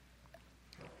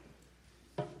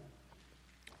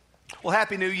Well,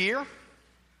 Happy New Year.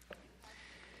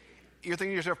 You're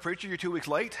thinking to yourself, preacher, you're 2 weeks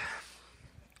late.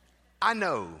 I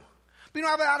know. But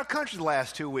I've been out of country the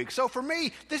last 2 weeks. So for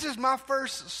me, this is my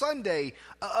first Sunday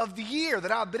of the year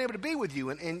that I've been able to be with you.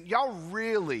 And y'all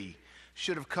really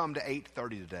should have come to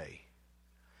 8:30 today.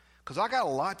 Because I got a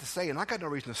lot to say, and I got no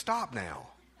reason to stop now.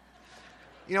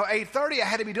 8:30, I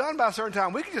had to be done by a certain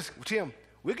time. Tim,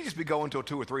 we could just be going until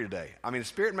 2 or 3 today. I mean, the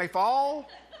Spirit may fall.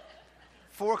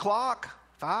 4 o'clock,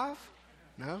 5?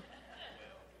 No?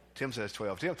 Tim says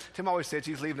 12. Tim always says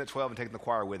he's leaving at 12 and taking the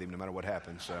choir with him no matter what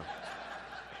happens.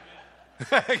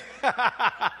 But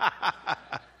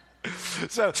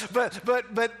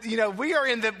we are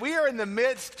in the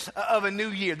midst of a new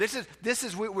year.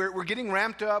 We're getting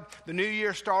ramped up. The new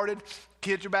year started.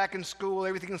 Kids are back in school.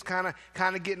 Everything's kind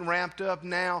of getting ramped up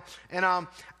now. And I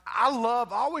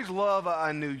always love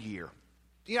a new year.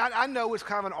 I know it's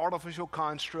kind of an artificial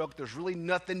construct. There's really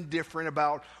nothing different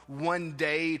about one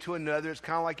day to another. It's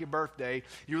kind of like your birthday.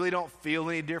 You really don't feel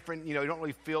any different. You don't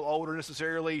really feel older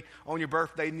necessarily on your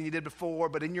birthday than you did before,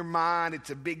 but in your mind, it's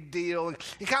a big deal. And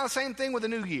kind of the same thing with the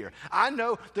new year. I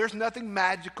know there's nothing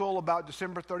magical about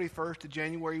December 31st to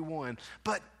January 1,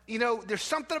 but, there's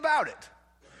something about it.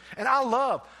 And I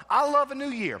love a new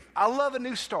year. I love a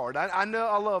new start. I know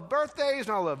I love birthdays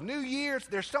and I love New Year's.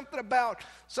 There's something about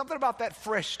that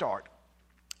fresh start.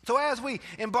 So as we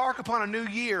embark upon a new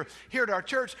year here at our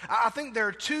church, I think there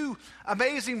are two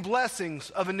amazing blessings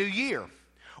of a new year.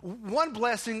 One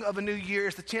blessing of a new year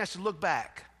is the chance to look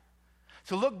back.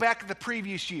 To look back at the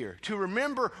previous year, to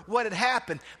remember what had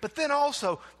happened. But then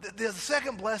also, the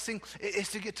second blessing is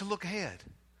to get to look ahead.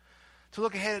 To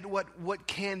look ahead at what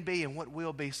can be and what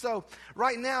will be. So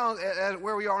right now, at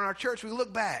where we are in our church, we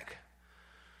look back.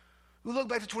 We look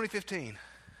back to 2015.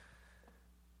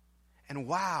 And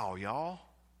wow, y'all.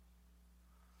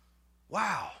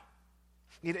 Wow.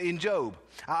 In Job,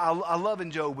 I love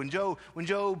in Job. When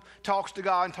Job talks to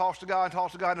God and talks to God and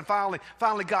talks to God, and finally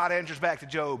God answers back to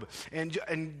Job.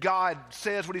 And God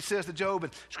says what he says to Job.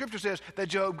 And Scripture says that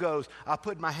Job goes, I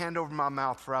put my hand over my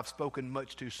mouth, for I've spoken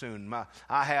much too soon.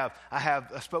 I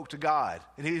have spoke to God.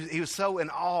 And he was so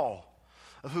in awe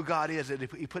of who God is that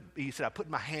he said, I put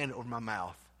my hand over my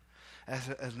mouth as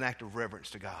an act of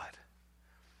reverence to God.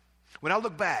 When I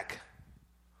look back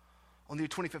on the year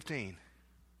 2015,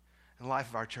 in the life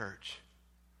of our church,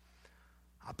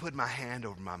 I put my hand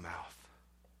over my mouth.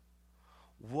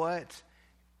 What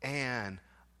an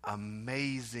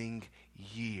amazing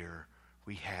year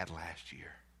we had last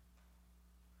year.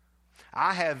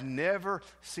 I have never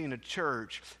seen a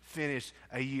church finish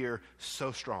a year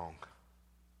so strong.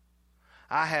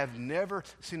 I have never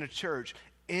seen a church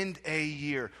end a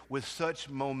year with such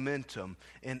momentum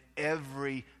in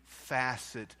every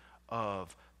facet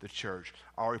of the church.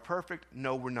 Are we perfect?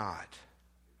 No, we're not.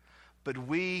 But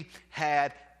we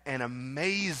had an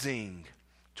amazing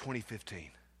 2015.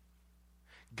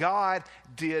 God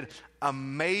did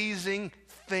amazing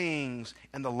things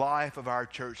in the life of our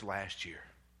church last year.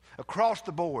 Across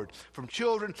the board, from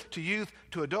children to youth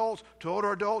to adults to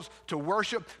older adults to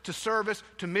worship to service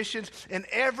to missions, in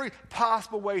every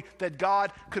possible way that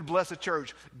God could bless a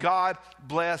church, God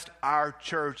blessed our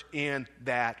church in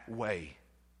that way.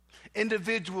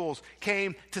 Individuals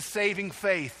came to saving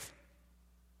faith.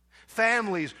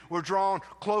 Families were drawn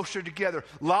closer together.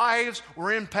 Lives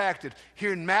were impacted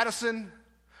here in Madison,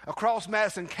 across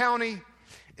Madison County,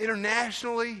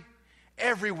 internationally,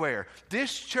 everywhere.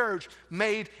 This church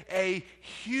made a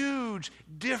huge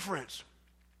difference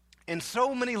in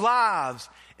so many lives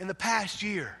in the past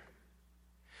year.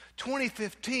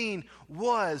 2015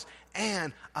 was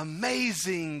an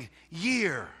amazing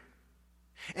year.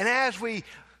 And as we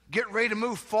get ready to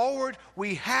move forward,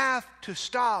 we have to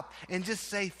stop and just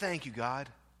say, thank you, God.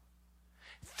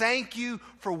 Thank you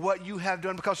for what you have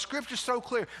done, because Scripture's so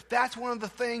clear. That's one of the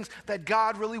things that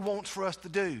God really wants for us to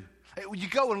do. You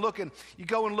go and look in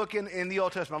the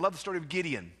Old Testament. I love the story of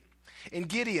Gideon. In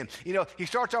Gideon, he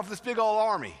starts off with this big old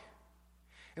army.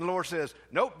 And the Lord says,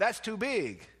 nope, that's too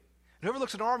big. And whoever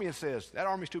looks at an army and says, that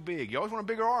army's too big. You always want a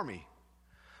bigger army.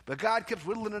 But God keeps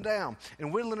whittling it down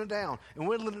and whittling it down and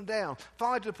whittling it down,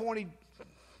 finally to the point he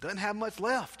doesn't have much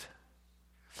left.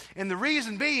 And the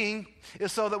reason being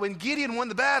is so that when Gideon won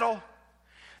the battle,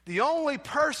 the only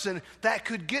person that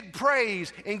could get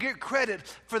praise and get credit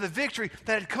for the victory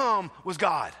that had come was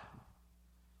God.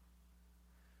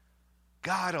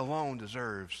 God alone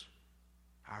deserves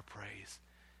our praise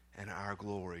and our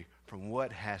glory from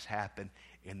what has happened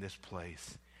in this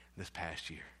place this past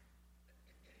year.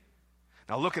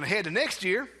 Now, looking ahead to next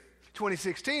year,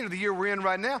 2016, or the year we're in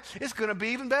right now, it's going to be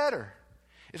even better.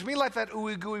 It's going to be like that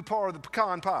ooey gooey part of the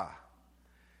pecan pie.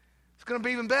 It's going to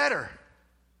be even better.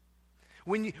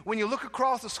 When you look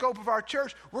across the scope of our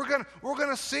church, we're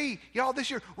gonna see, y'all,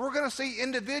 this year, we're going to see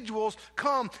individuals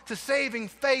come to saving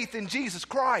faith in Jesus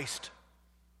Christ.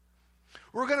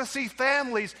 We're going to see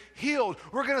families healed.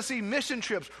 We're going to see mission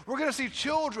trips. We're going to see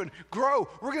children grow.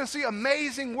 We're going to see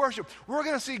amazing worship. We're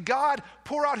going to see God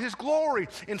pour out His glory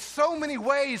in so many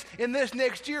ways in this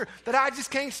next year that I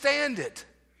just can't stand it.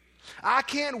 I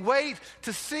can't wait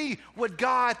to see what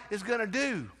God is going to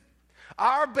do.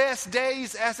 Our best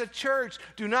days as a church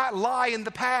do not lie in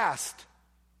the past.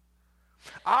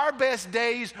 Our best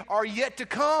days are yet to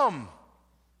come.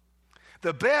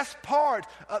 The best part,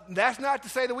 that's not to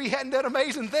say that we hadn't done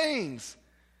amazing things.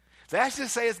 That's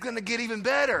just to say it's going to get even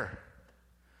better.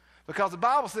 Because the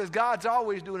Bible says God's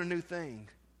always doing a new thing.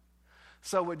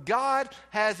 So what God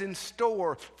has in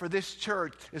store for this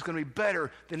church is going to be better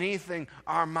than anything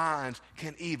our minds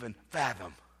can even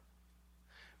fathom.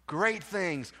 Great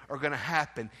things are going to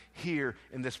happen here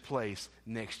in this place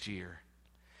next year.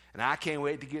 And I can't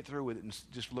wait to get through with it and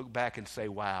just look back and say,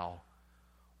 wow,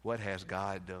 what has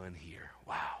God done here?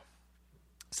 Wow.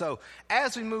 So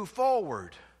as we move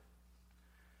forward,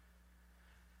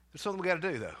 there's something we got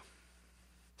to do, though.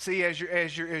 See, as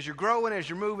you're growing, as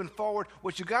you're moving forward,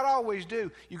 what you got to always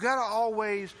do, you got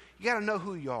to know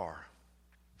who you are.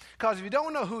 Because if you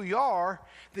don't know who you are,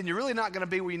 then you're really not going to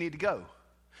be where you need to go.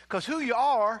 Because who you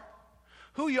are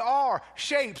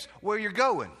shapes where you're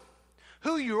going.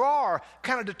 Who you are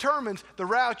kind of determines the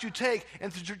route you take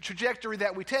and the trajectory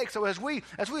that we take. So as we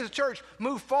as a church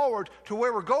move forward to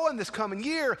where we're going this coming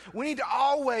year, we need to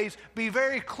always be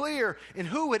very clear in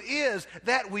who it is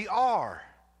that we are.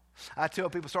 I tell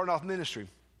people starting off ministry,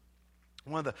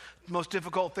 one of the most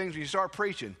difficult things when you start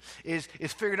preaching is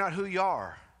figuring out who you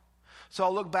are. So I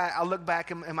look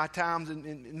back in my times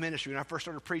in ministry when I first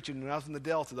started preaching when I was in the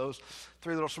Delta, those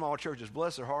 3 little small churches,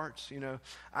 bless their hearts,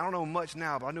 I don't know much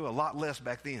now, but I knew a lot less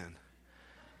back then.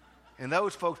 And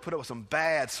those folks put up with some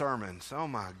bad sermons. Oh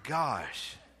my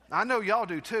gosh. I know y'all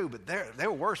do too, but they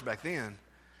were worse back then.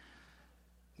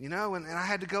 And I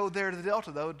had to go there to the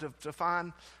Delta though to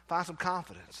find some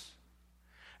confidence.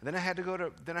 And then I had to go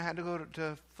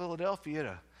to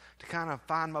Philadelphia to kind of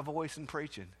find my voice in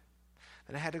preaching.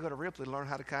 And I had to go to Ripley to learn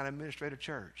how to kind of administrate a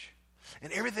church.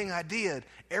 And everything I did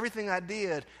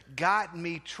got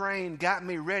me trained, got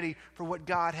me ready for what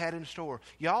God had in store.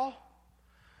 Y'all,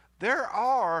 there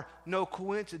are no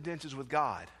coincidences with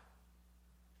God.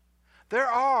 There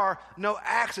are no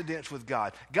accidents with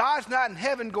God. God's not in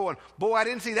heaven going, boy, I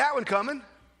didn't see that one coming.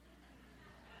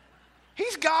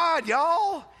 He's God,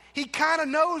 y'all. He kind of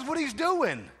knows what He's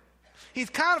doing. He's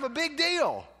kind of a big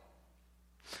deal.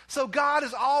 So God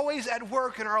is always at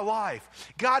work in our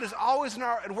life. God is always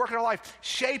at work in our life,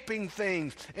 shaping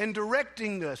things and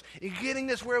directing us and getting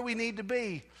us where we need to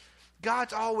be.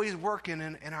 God's always working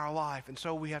in our life. And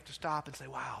so we have to stop and say,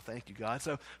 wow, thank you, God.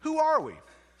 So who are we?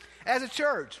 As a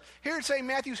church, here at St.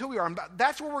 Matthew's, who we are.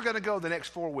 That's where we're going to go the next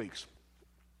 4 weeks.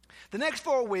 The next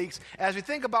 4 weeks, as we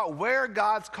think about where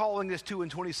God's calling us to in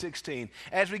 2016,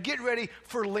 as we get ready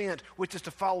for Lent, which is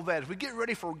to follow that, as we get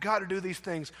ready for God to do these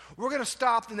things, we're going to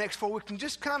stop the next 4 weeks and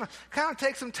just kind of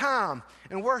take some time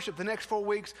and worship the next 4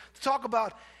 weeks to talk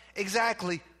about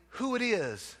exactly who it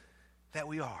is that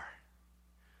we are.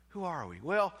 Who are we?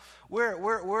 Well,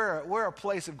 we're a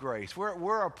place of grace.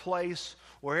 We're a place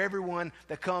where everyone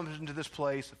that comes into this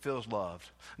place feels loved.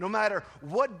 No matter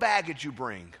what baggage you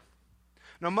bring,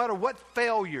 no matter what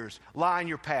failures lie in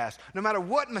your past, no matter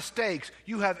what mistakes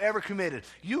you have ever committed,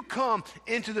 you come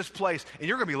into this place and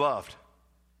you're going to be loved.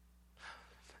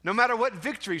 No matter what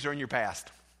victories are in your past,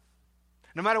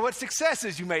 no matter what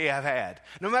successes you may have had,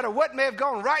 no matter what may have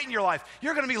gone right in your life,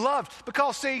 you're going to be loved.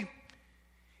 Because, see,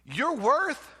 your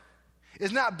worth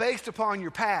is not based upon your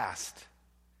past.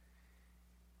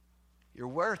 Your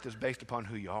worth is based upon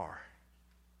who you are.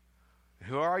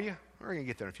 Who are you? We're going to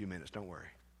get there in a few minutes, don't worry.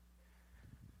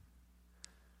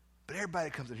 But everybody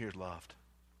that comes in here is loved.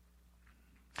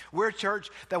 We're a church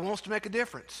that wants to make a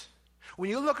difference. When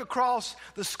you look across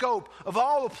the scope of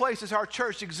all the places our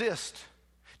church exists,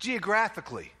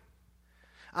 geographically,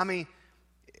 I mean,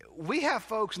 we have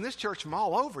folks in this church from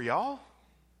all over, y'all.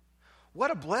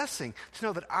 What a blessing to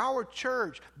know that our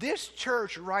church, this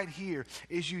church right here,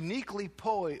 is uniquely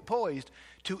poised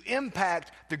to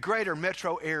impact the greater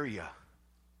metro area.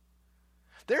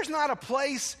 There's not a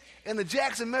place in the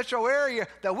Jackson metro area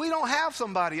that we don't have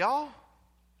somebody, y'all.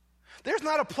 There's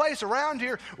not a place around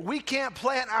here we can't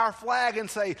plant our flag and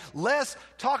say, let's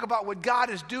talk about what God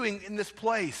is doing in this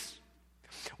place.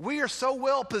 We are so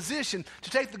well positioned to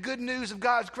take the good news of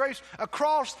God's grace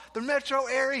across the metro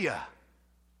area.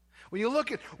 When you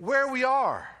look at where we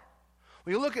are,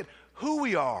 When you look at who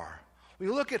we are, when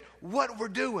you look at what we're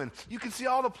doing, you can see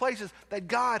all the places that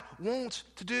God wants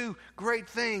to do great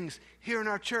things here in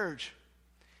our church,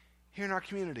 here in our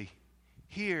community,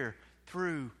 here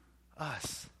through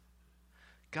us.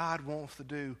 God wants to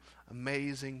do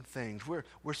amazing things. You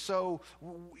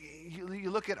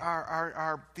look at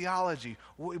our theology,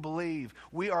 what we believe.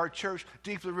 We are a church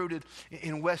deeply rooted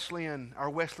in Wesleyan, our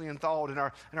Wesleyan thought, and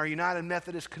our United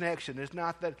Methodist connection. It's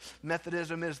not that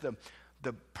Methodism is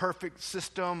the perfect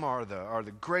system or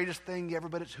the greatest thing ever,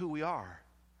 but it's who we are.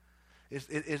 It's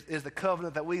the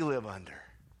covenant that we live under.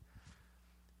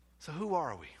 So who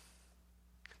are we?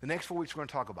 The next 4 weeks we're going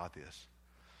to talk about this.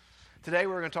 Today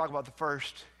we're going to talk about the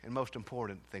first and most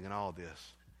important thing in all of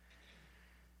this.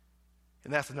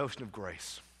 And that's the notion of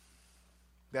grace.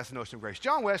 That's the notion of grace.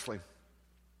 John Wesley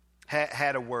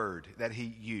had a word that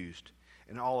he used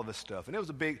in all of his stuff. And it was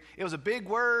a big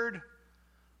word,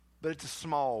 but it's a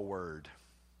small word.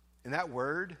 And that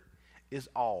word is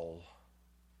all.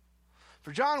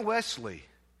 For John Wesley,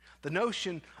 the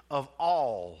notion of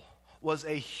all was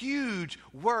a huge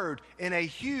word and a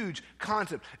huge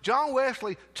concept. John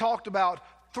Wesley talked about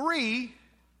 3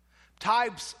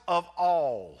 types of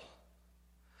all.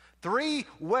 3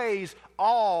 ways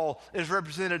all is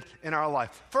represented in our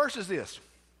life. First is this.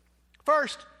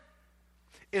 First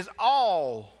is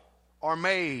all are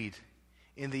made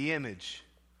in the image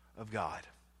of God.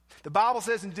 The Bible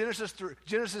says in Genesis 2,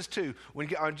 Genesis 1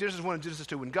 and Genesis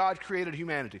 2, when God created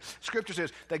humanity, Scripture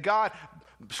says that God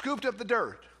scooped up the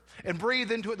dirt and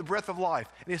breathed into it the breath of life.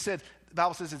 And the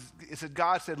Bible says,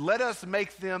 God said, let us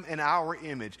make them in our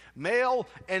image. Male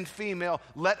and female,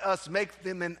 let us make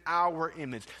them in our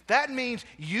image. That means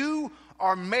you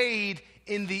are made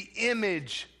in the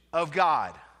image of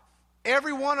God.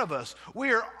 Every one of us,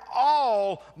 we are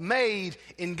all made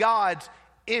in God's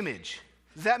image.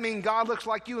 Does that mean God looks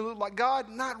like you and look like God?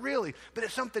 Not really, but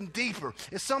it's something deeper.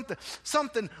 It's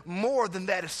something more than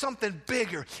that. It's something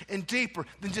bigger and deeper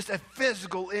than just a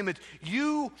physical image.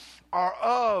 You are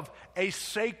of a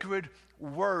sacred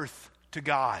worth to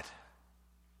God.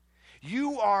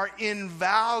 You are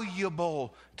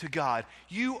invaluable to God.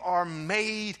 You are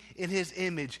made in His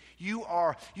image. You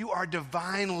are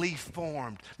divinely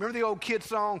formed. Remember the old kid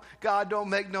song, God don't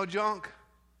make no junk?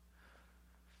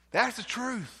 That's the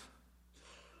truth.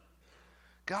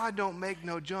 God don't make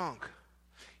no junk.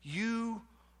 You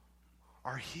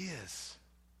are His.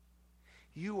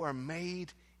 You are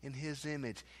made in His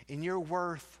image. And your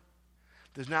worth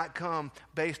does not come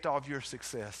based off your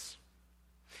success.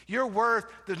 Your worth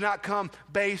does not come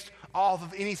based off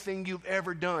of anything you've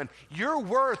ever done. Your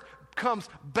worth comes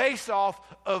based off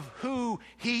of who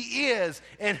He is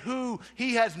and who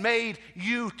He has made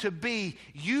you to be.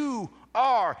 You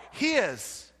are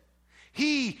His.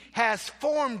 He has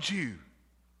formed you.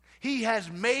 He has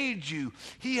made you.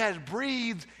 He has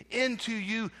breathed into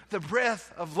you the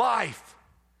breath of life.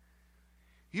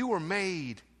 You were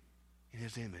made in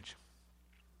His image.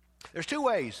 There's 2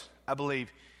 ways, I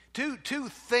believe, two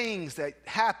things that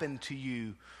happen to you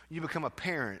when you become a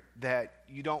parent that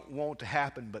you don't want to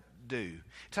happen but do.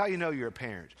 It's how you know you're a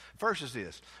parent. First is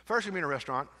this. First, you're in a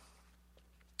restaurant,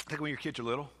 like when your kids are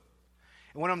little,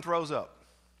 and one of them throws up.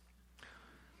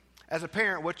 As a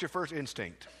parent, what's your first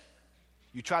instinct?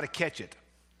 You try to catch it.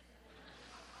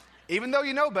 Even though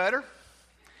you know better,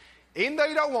 even though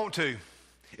you don't want to.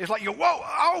 It's like you, whoa,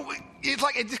 oh, it's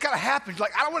like it just kind of happens.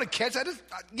 Like, I don't want to catch that.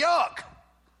 Yuck.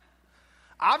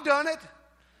 I've done it.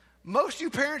 Most of you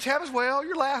parents have as well.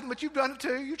 You're laughing, but you've done it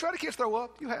too. You try to kids throw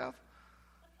up. You have.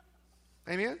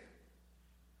 Amen?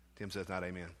 Tim says not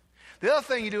amen. The other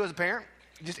thing you do as a parent,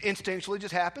 just instinctually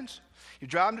just happens. You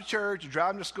drive them to church, you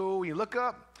drive them to school, you look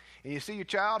up, and you see your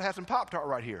child has some Pop-Tart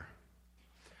right here.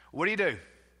 What do?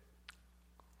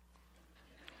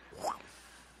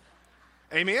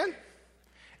 Amen?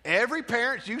 Every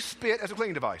parent, you spit as a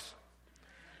cleaning device.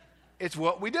 It's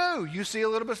what we do. You see a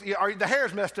little bit, the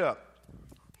hair's messed up.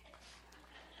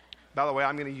 By the way,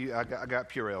 I got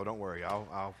Purell. Don't worry.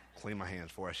 I'll clean my hands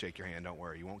before I shake your hand. Don't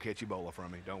worry. You won't catch Ebola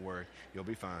from me. Don't worry. You'll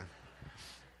be fine.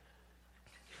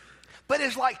 But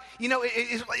it's like,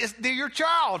 they're your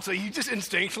child, so you just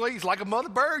instinctually, it's like a mother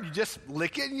bird. You just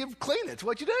lick it and you clean it. It's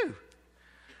what you do.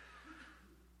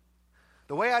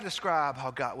 The way I describe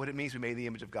what it means to be made in the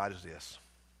image of God is this.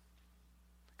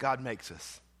 God makes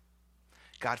us.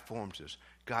 God forms us.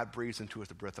 God breathes into us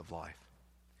the breath of life.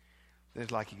 Then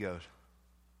it's like He goes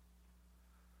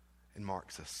and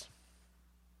marks us.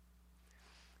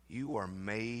 You are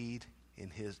made in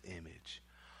His image.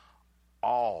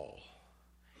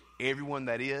 Everyone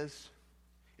that is,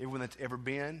 everyone that's ever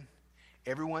been,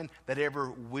 everyone that ever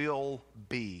will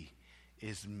be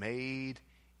is made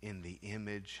in the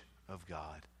image of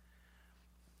God.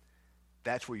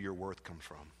 That's where your worth comes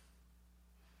from.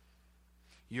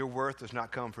 Your worth does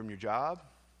not come from your job.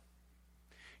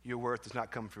 Your worth does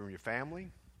not come from your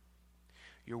family.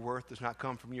 Your worth does not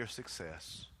come from your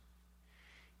success.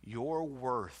 Your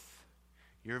worth,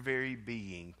 your very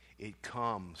being, it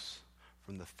comes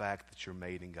from the fact that you're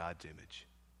made in God's image.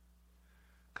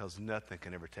 Because nothing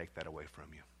can ever take that away from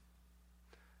you.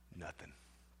 Nothing.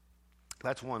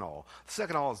 That's one all. The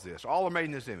second all is this. All are made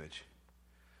in His image.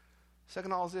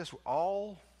 Second all is this.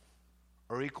 All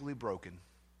are equally broken.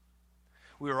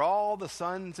 We are all the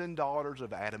sons and daughters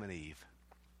of Adam and Eve.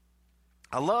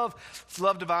 I love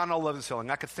Divine, I love His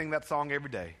healing. I could sing that song every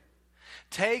day.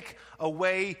 Take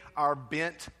away our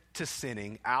bent to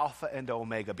sinning, Alpha and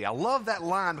Omega be. I love that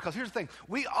line because here's the thing.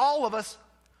 All of us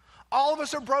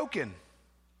are broken.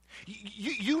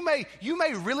 You may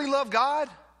really love God.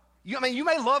 You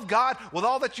may love God with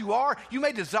all that you are. You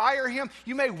may desire Him.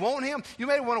 You may want Him. You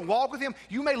may want to walk with Him.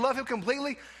 You may love Him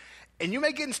completely. And you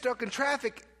may get stuck in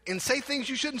traffic and say things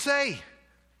you shouldn't say.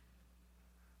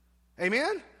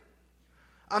 Amen?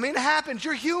 I mean, it happens.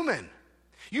 You're human.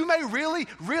 You may really,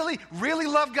 really, really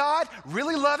love God,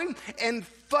 really love Him, and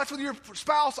fuss with your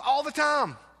spouse all the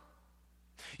time.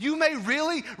 You may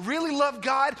really, really love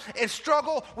God and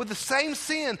struggle with the same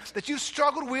sin that you've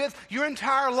struggled with your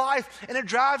entire life, and it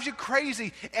drives you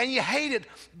crazy, and you hate it,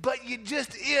 but it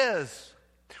just is.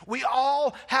 We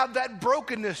all have that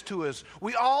brokenness to us.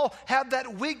 We all have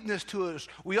that weakness to us.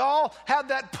 We all have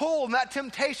that pull and that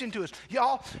temptation to us.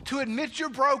 Y'all, to admit you're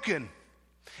broken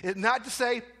is not to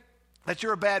say that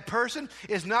you're a bad person.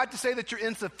 It's not to say that you're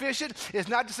insufficient. It's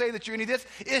not to say that you're any of this.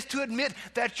 It's to admit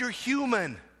that you're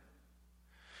human.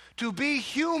 To be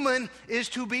human is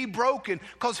to be broken.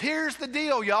 Because here's the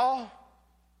deal, y'all.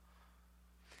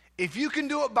 If you can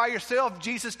do it by yourself,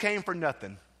 Jesus came for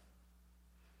nothing.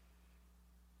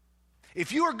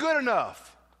 If you are good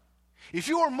enough, if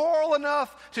you are moral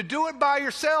enough to do it by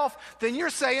yourself, then you're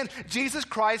saying Jesus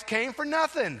Christ came for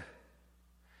nothing.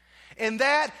 And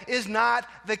that is not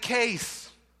the case.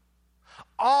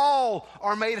 All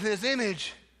are made in His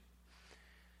image,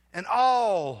 and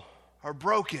all are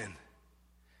broken.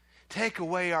 Take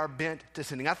away our bent to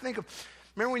sinning. I think of,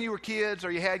 remember when you were kids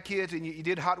or you had kids and you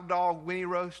did hot dog Winnie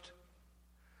roast?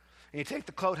 And you take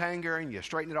the coat hanger and you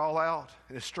straighten it all out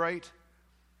and it's straight.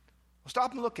 Well,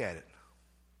 stop and look at it.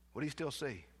 What do you still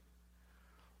see?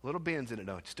 Little bends in it,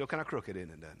 don't you? Still kind of crooked in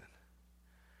it, doesn't it?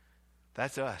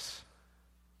 That's us.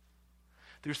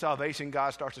 Through salvation,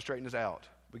 God starts to straighten us out.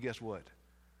 But guess what?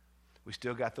 We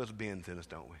still got those bends in us,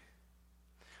 don't we?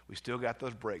 We still got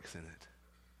those breaks in it.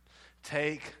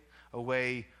 Take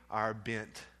away our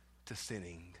bent to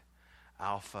sinning.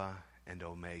 Alpha and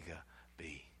Omega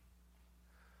be.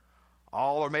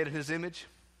 All are made in His image.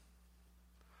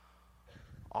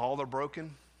 All are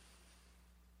broken.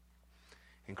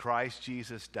 And Christ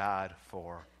Jesus died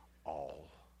for all.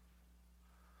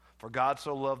 For God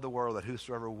so loved the world that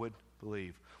whosoever would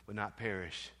believe would not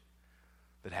perish,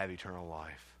 but have eternal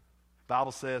life. The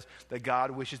Bible says that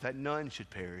God wishes that none should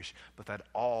perish, but that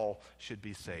all should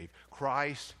be saved.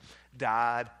 Christ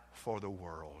died for the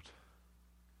world.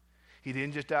 He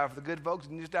didn't just die for the good folks,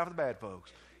 he didn't just die for the bad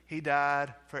folks. He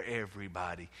died for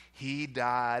everybody. He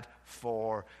died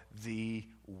for the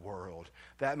world.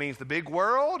 That means the big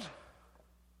world,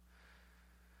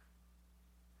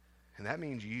 and that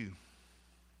means you.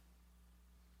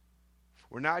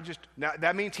 We're not just, now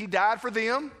that means He died for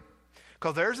them,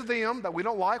 because there's a them that we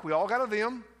don't like. We all got a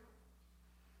them.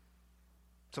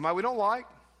 Somebody we don't like.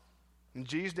 In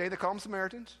Jesus' day, they call them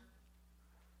Samaritans.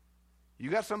 You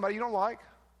got somebody you don't like.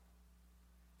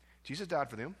 Jesus died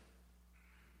for them.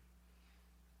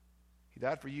 He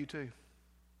died for you too.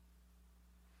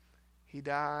 He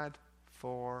died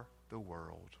for the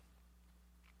world.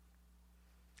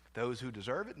 Those who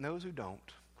deserve it and those who don't,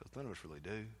 because none of us really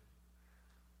do.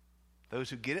 Those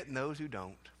who get it and those who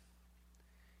don't.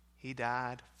 He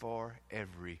died for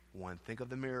everyone. Think of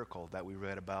the miracle that we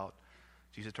read about.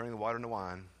 Jesus turning the water into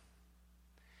wine.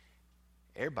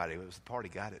 Everybody, it was the party,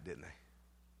 got it, didn't they?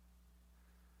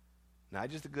 Not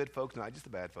just the good folks, not just the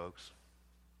bad folks.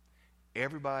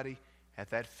 Everybody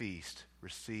at that feast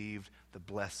received the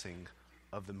blessing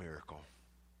of the miracle.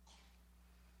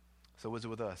 So was it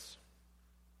with us?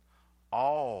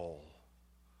 All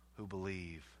who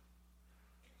believe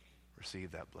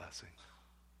receive that blessing.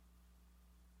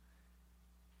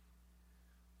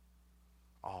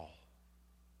 All.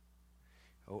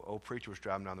 Old preacher was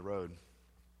driving down the road,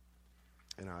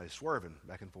 and I was swerving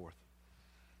back and forth.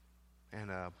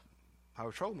 And I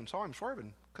was trolling him, saw him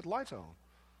swerving, cut the lights on.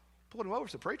 Pulled him over,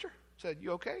 said, "Preacher," said,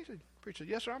 "You okay?" He said, Preacher said,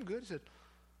 yes, sir, I'm good. He said,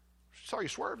 saw you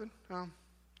swerving.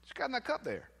 Just got in that cup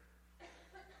there.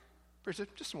 Preacher said,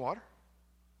 just some water.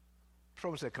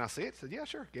 Patrolman said, can I see it? He said, yeah,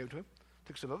 sure. Gave it to him.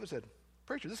 Took some of it and said,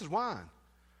 preacher, this is wine.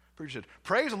 Preacher said,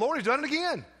 praise the Lord, he's done it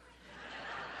again.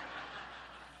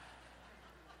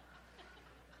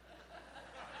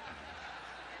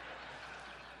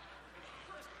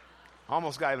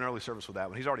 Almost got him an early service with that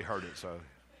one. He's already heard it, so.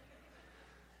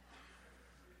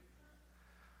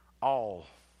 All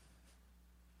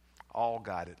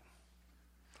got it.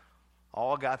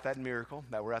 All got that miracle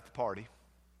that we're at the party.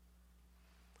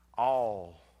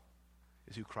 All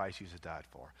is who Christ Jesus died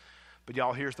for. But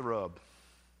y'all, here's the rub.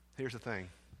 Here's the thing.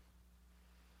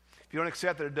 If you don't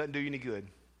accept that, it doesn't do you any good.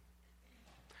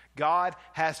 God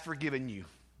has forgiven you.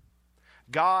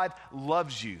 God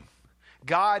loves you.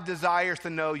 God desires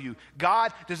to know you.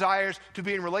 God desires to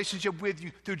be in relationship with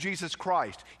you through Jesus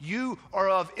Christ. You are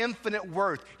of infinite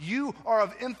worth. You are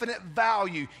of infinite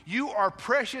value. You are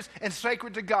precious and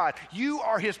sacred to God. You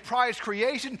are his prized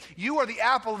creation. You are the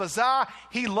apple of his eye.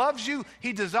 He loves you.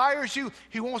 He desires you.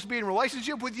 He wants to be in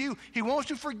relationship with you. He wants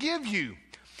to forgive you.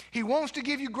 He wants to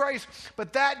give you grace,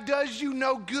 but that does you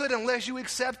no good unless you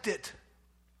accept it.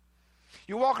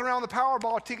 You're walking around with a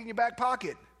Powerball ticket in your back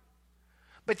pocket,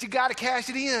 but you got to cash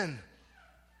it in.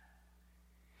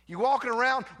 You're walking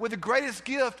around with the greatest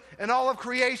gift in all of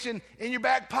creation in your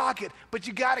back pocket, but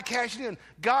you got to cash it in.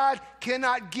 God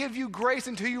cannot give you grace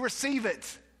until you receive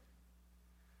it.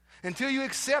 Until you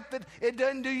accept it, it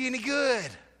doesn't do you any good.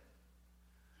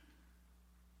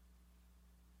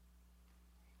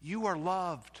 You are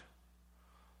loved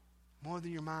more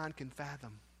than your mind can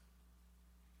fathom.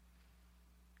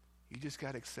 You just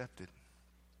got to accept it.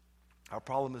 Our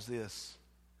problem is this.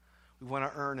 We want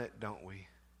to earn it, don't we?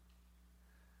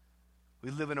 We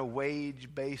live in a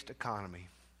wage-based economy.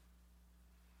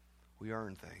 We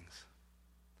earn things.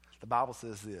 The Bible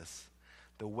says this: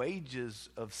 the wages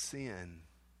of sin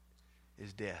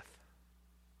is death,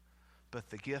 but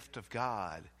the gift of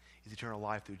God is eternal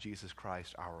life through Jesus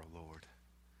Christ our Lord.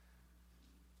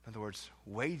 In other words,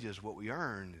 wages, what we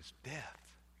earn, is death.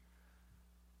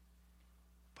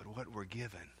 But what we're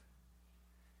given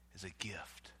is a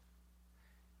gift,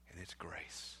 and it's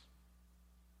grace.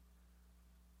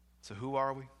 So who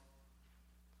are we?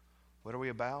 What are we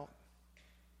about?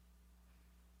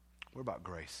 We're about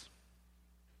grace.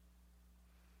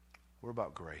 We're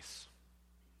about grace.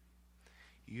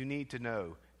 You need to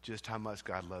know just how much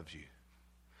God loves you,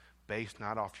 based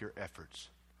not off your efforts,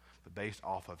 but based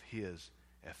off of his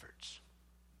efforts.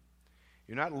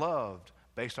 You're not loved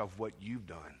based off what you've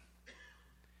done.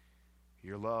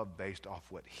 You're loved based off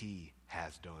what he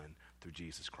has done through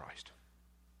Jesus Christ.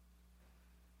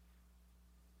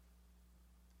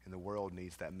 And the world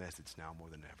needs that message now more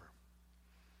than ever.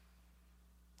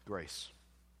 Grace.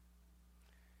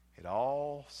 It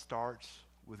all starts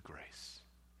with grace.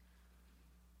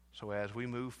 So as we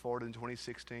move forward in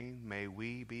 2016, may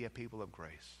we be a people of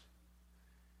grace.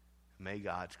 May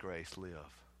God's grace live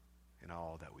in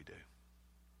all that we do.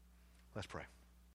 Let's pray.